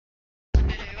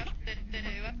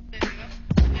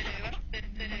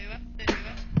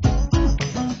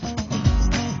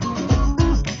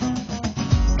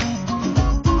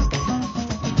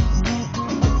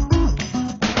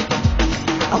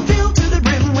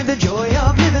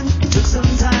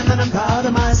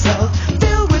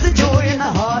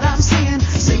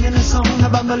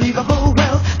unbelievable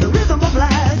wealth. The rhythm of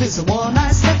life is the one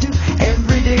I step to.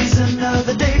 Every day's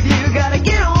another day. You gotta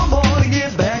get on board and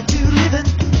get back to living.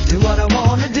 Do what I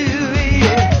wanna do,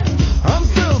 yeah. I'm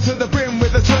filled to the brim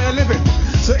with the joy of living.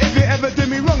 So if you ever do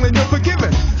me wrong, then you're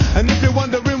forgiven. And if you're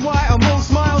wondering why I'm all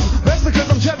smiles, that's because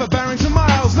I'm Trevor Barrington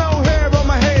Miles. No hair on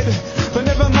my head, but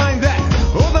never mind that.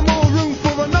 All the more room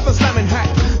for another slamming hat.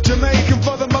 Jamaican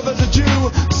for the mother's a Jew.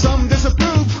 Some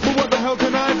disapprove, but what the hell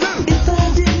can I do? If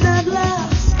I did not laugh,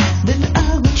 then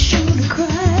I would surely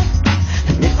cry.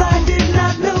 And if I did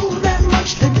not know that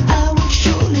much, then I would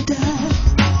surely die.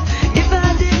 If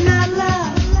I did not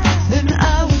laugh, then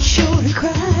I would surely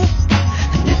cry.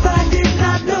 And if I did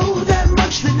not know that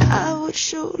much, then I would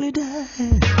surely die.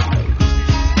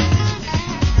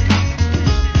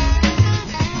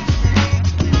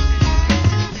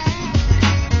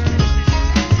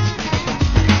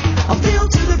 I'm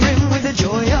filled to the brim with the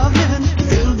joy of living,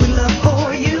 filled with love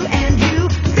for you and you,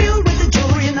 filled with the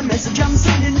joy in the message I'm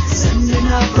sending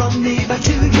out from me back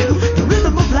to you. The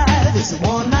rhythm of life is the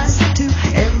one I step to.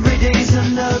 Every day's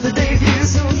another day for you,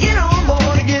 so get on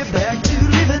board and get back to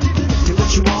living. Do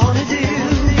what you wanna do.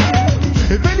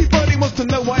 If anybody wants to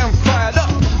know why I'm fired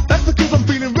up, that's because I'm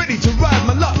feeling ready to ride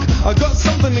my luck. I got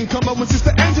something in common with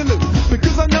Sister Angelou,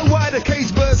 because I know why the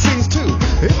cage bird sings too.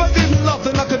 If I didn't laugh,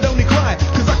 then I could only cry,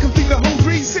 cause I can feel the whole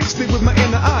 360 with my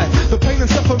inner eye. The pain and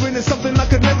suffering is something I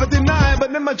could never deny,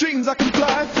 but in my dreams I can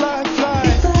fly, fly, fly.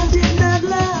 If I did not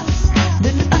laugh,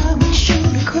 then I would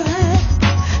surely cry.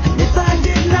 And if I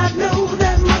did not know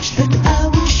that much, then I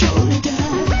would surely die.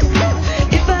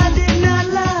 If I did not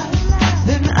laugh,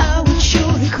 then I would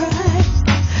surely cry.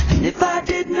 And if I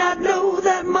did not know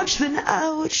that much, then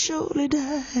I would surely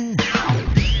die.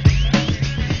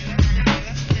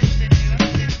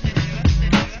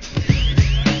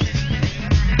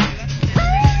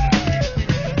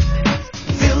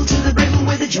 Filled to the brim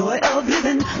with the joy of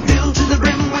living, filled to the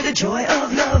brim with the joy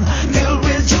of love, filled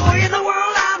with joy in the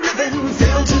world I'm living,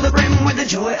 filled to the brim with the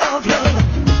joy of love.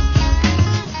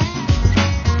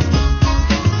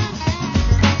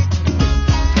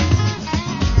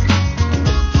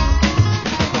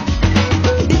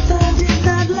 If I did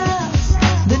not laugh,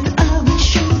 then I would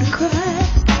surely cry.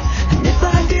 And if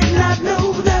I did not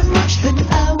know that much, then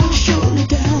I would surely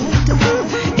die.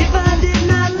 If I did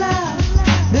not laugh,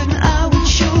 then I would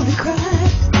surely cry.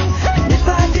 And if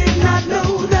I did not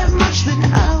know that much, then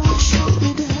I would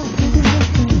surely die.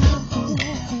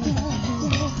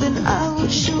 Then I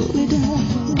would surely die.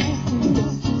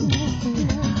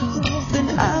 Then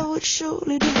I would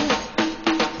surely die.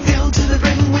 Filled to the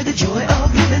brim with the joy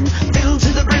of living, filled to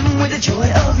the brim with the joy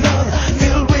of love,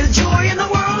 filled with joy in the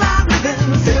world I'm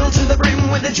living, filled to the brim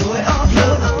with the joy of